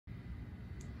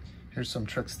Here's some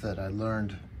tricks that I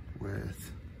learned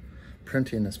with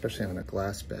printing, especially on a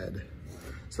glass bed.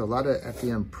 So a lot of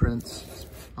FDM prints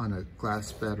on a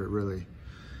glass bed are really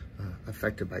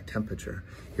affected by temperature.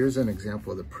 Here's an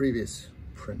example of the previous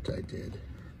print I did.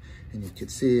 And you could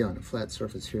see on a flat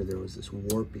surface here, there was this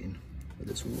warping where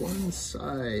this one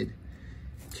side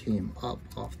came up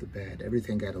off the bed.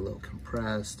 Everything got a little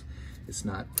compressed. It's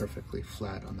not perfectly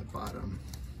flat on the bottom.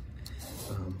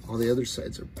 All the other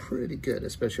sides are pretty good,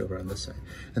 especially over on this side.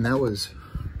 And that was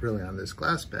really on this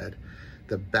glass bed.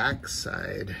 The back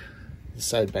side, the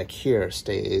side back here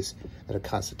stays at a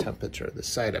constant temperature. The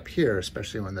side up here,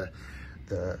 especially when the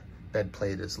bed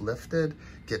plate is lifted,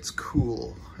 gets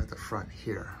cool at the front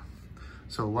here.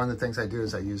 So one of the things I do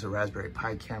is I use a Raspberry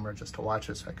Pi camera just to watch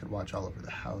it so I could watch all over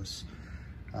the house.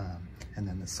 And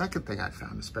then the second thing I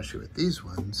found, especially with these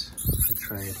ones, I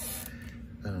tried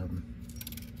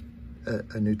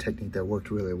a new technique that worked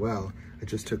really well. I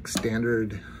just took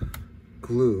standard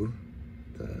glue,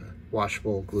 the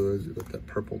washable glue with the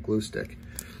purple glue stick,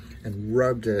 and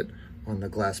rubbed it on the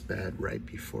glass bed right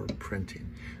before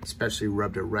printing. Especially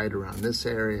rubbed it right around this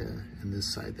area and this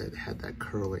side that had that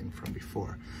curling from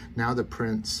before. Now the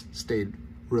prints stayed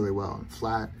really well and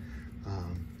flat.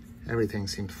 Everything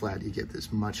seemed flat. You get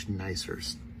this much nicer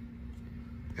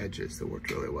edges that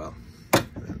worked really well.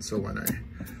 And then, so when I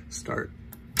start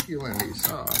peeling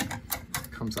these off,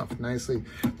 it comes off nicely.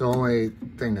 The only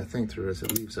thing to think through is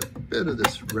it leaves a bit of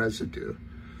this residue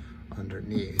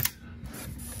underneath.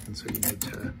 And so you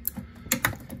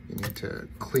need to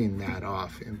clean that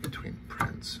off in between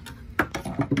prints.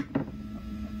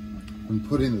 When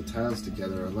putting the tiles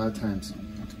together, a lot of times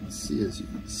you see as you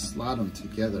slot them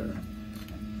together,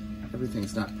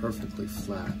 everything's not perfectly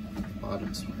flat. The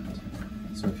bottom's flat.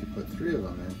 So if you put 3 of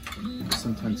them in, you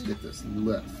sometimes get this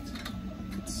lift.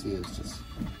 You can see it just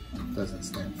doesn't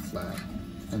stand flat.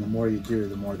 And the more you do,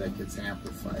 the more that gets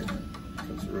amplified and it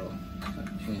becomes a real kind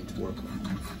of pain to work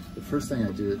with. The first thing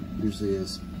I do usually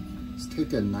is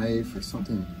take a knife or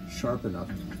something sharp enough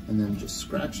and then just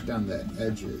scratch down the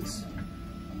edges.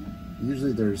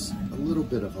 Usually there's a little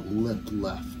bit of a lip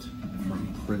left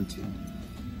from printing.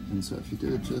 And so if you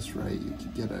do it just right, you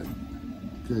can get a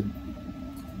good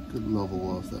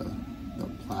level of the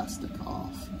plastic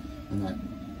off, and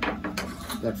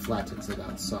that flattens it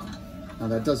out some. Now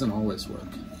that doesn't always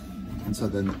work. And so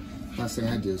then the last thing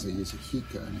I do is I use a heat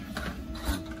gun.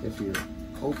 If you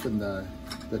open the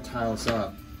tiles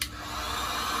up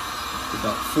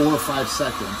about 4 or 5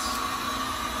 seconds,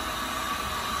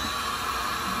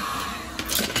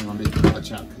 you want to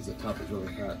watch out because the top is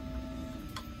really hot.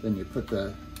 Then you put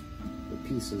the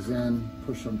pieces in,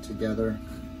 push them together,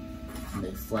 and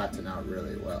they flatten out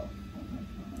really well.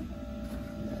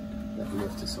 That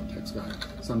lift is sometimes gone.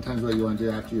 Sometimes what you want to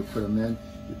do after you put them in,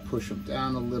 you push them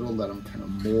down a little, let them kind of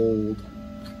mold,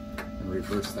 and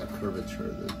reverse that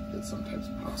curvature that sometimes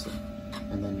pops in.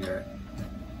 And then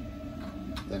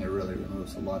it really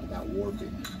removes a lot of that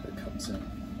warping that comes in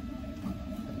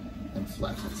and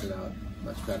flattens it out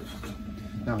much better.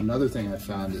 Now another thing I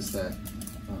found is that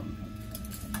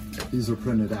these are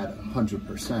printed at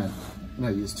 100%, and I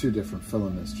used 2 different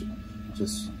filaments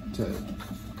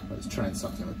I was trying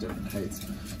something with different heights.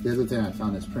 The other thing I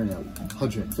found is printing at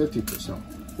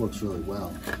 150% works really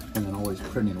well, and then always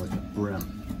printing with a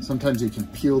brim. Sometimes you can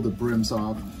peel the brims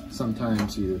off,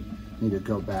 sometimes you need to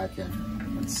go back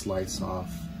and slice off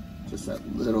just that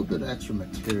little bit extra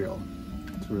material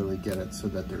to really get it so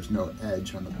that there's no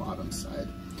edge on the bottom side.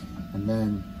 And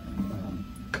then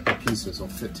the pieces will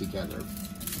fit together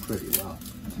pretty well.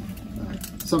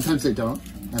 Sometimes they don't,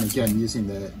 and again, using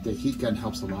the heat gun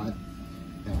helps a lot,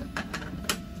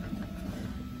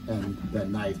 and that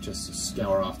knife just to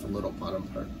scour off the little bottom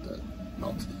part that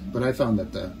helps. But I found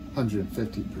that the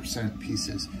 150%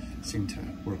 pieces seem to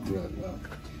work really well.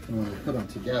 And when we put them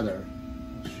together,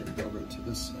 I'll shift over to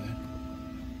this side.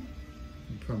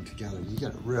 When you put them together, you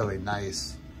get a really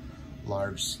nice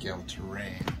large scale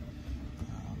terrain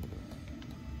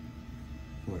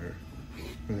where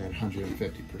that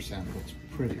 150% looks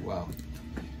pretty well.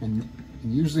 And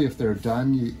usually if they're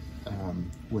done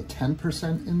with 10%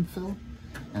 infill,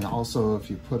 and also if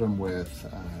you put them with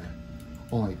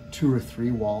only 2 or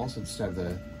 3 walls instead of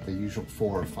the usual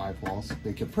 4 or 5 walls,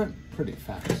 they can print pretty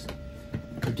fast.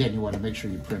 Again, you want to make sure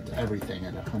you print everything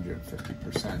at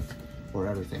 150% or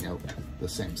everything out the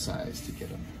same size to get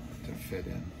them to fit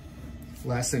in.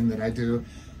 Last thing that I do,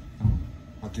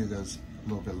 I'll do those a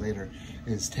little bit later,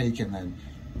 is take and then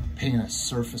paint a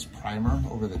surface primer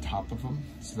over the top of them.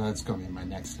 So that's going to be my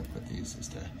next step with these, is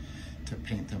to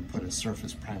paint them, put a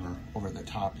surface primer over the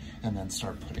top, and then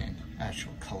start putting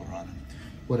actual color on them.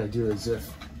 What I do is if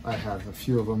I have a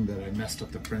few of them that I messed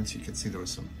up the prints. You can see there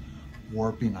was some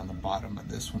warping on the bottom of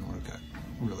this one where it got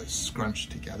really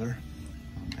scrunched together.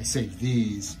 I saved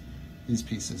these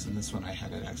pieces, and this one I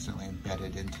had it accidentally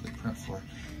embedded into the print floor.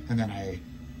 And then I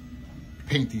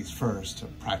paint these first to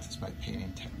practice my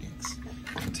painting techniques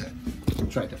and to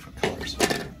try different colors.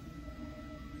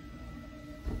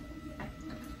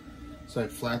 So I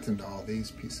flattened all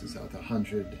these pieces out, the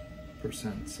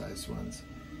 100% size ones,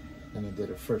 and I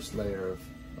did a first layer of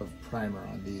primer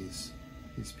on these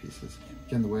pieces.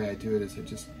 Again, the way I do it is I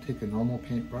just take a normal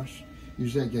paintbrush.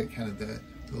 Usually I get kind of the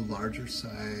larger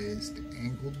sized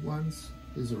angled ones.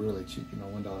 These are really cheap, you know,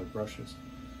 $1 brushes.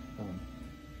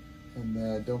 And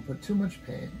then don't put too much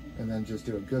paint, and then just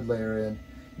do a good layer in,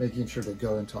 making sure to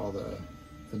go into all the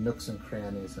nooks and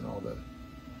crannies and all the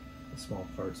small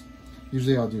parts.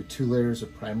 Usually I'll do 2 layers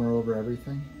of primer over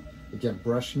everything. Again,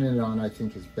 brushing it on I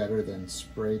think is better than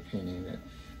spray painting it,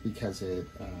 because it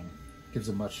gives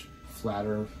a much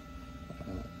flatter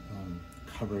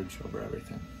coverage over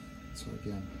everything. So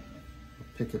again, I'll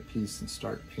pick a piece and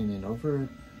start painting over it,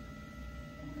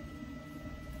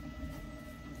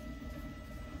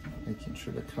 making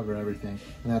sure to cover everything.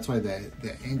 And that's why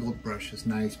the angled brush is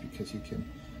nice, because you can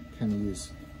kind of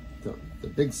use the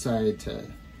big side to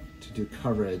do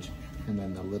coverage, and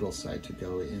then the little side to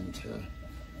go into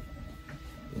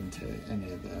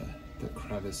any of the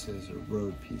crevices or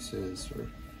road pieces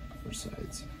or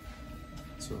sides.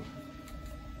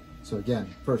 So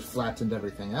again, first flattened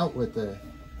everything out with the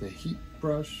heat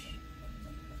brush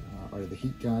or the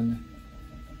heat gun,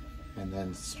 and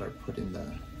then start putting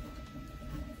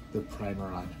the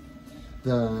primer on.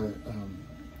 The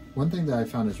one thing that I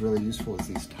found is really useful is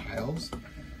these tiles.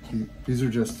 These are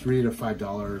just $3 to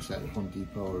 $5 at Home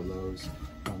Depot or Lowe's.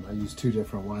 I use 2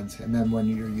 different ones, and then when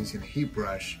you're using a heat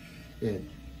brush, it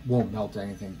won't melt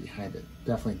anything behind it.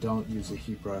 Definitely don't use a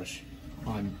heat brush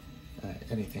on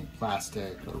anything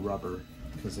plastic or rubber,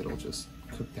 because it'll just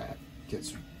cook that. It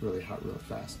gets really hot real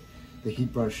fast. The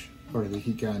heat brush or the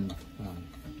heat gun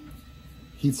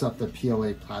heats up the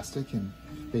PLA plastic and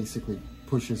basically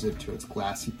pushes it to its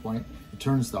glassy point. It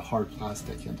turns the hard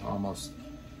plastic into almost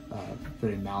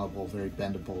very malleable, very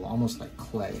bendable, almost like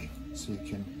clay. So you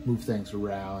can move things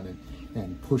around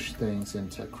and push things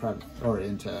into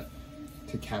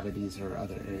cavities or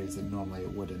other areas that normally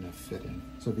it wouldn't have fit in.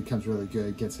 So it becomes really good.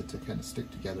 It gets it to kind of stick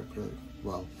together pretty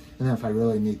well. And then if I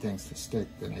really need things to stick,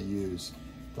 then I use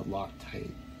the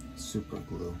Loctite super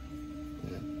glue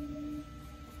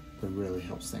that really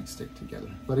helps things stick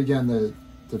together. But again, the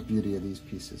beauty of these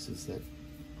pieces is that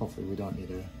hopefully we don't need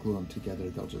to glue them together.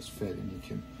 They'll just fit, and you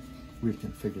can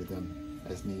reconfigure them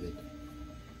as needed.